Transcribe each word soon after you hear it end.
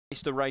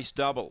The race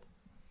double.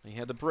 He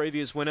had the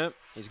previous winner.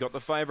 He's got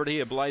the favourite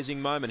here,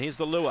 Blazing Moment. Here's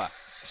the lure,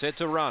 set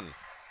to run.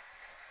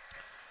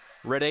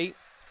 Ready,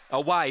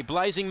 away,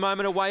 Blazing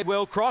Moment away,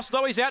 well crossed.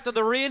 Though he's out to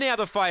the rear now,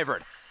 the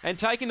favourite. And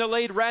taking the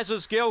lead,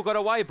 Raz's Girl got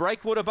away.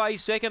 Breakwater Bay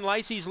second,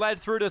 Lacey's Lad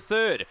through to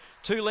third.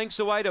 2 lengths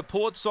away to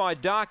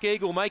Portside. Dark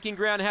Eagle making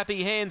ground,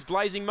 Happy Hands.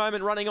 Blazing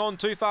Moment running on,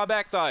 too far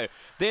back though.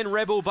 Then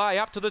Rebel Bay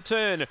up to the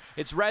turn.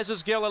 It's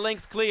Raz's Girl a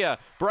length clear.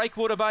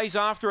 Breakwater Bay's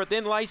after it.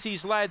 Then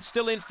Lacey's Lad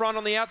still in front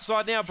on the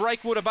outside now.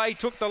 Breakwater Bay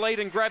took the lead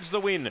and grabs the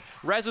win.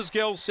 Raz's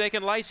Girl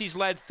second, Lacey's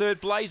Lad third.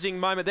 Blazing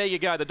Moment, there you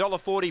go. The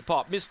 $1.40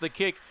 pop, missed the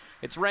kick.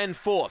 It's ran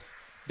fourth.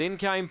 Then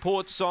came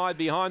Portside,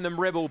 behind them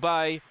Rebel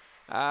Bay.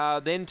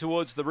 Then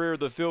towards the rear of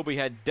the field we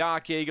had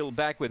Dark Eagle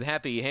back with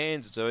Happy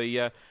Hands. So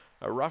a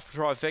rough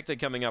trifecta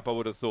coming up, I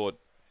would have thought.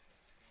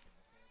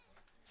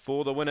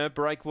 For the winner,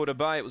 Breakwater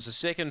Bay. It was the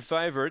second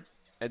favourite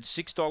at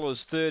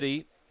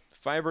 $6.30.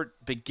 Favourite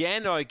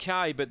began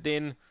okay, but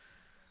then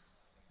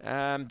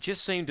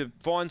just seemed to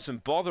find some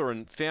bother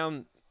and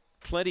found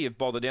plenty of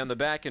bother down the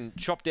back and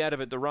chopped out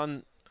of it to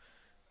run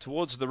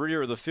towards the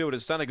rear of the field.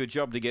 It's done a good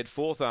job to get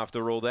fourth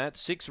after all that.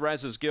 6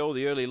 Raz's Girl,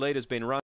 the early lead, has been run.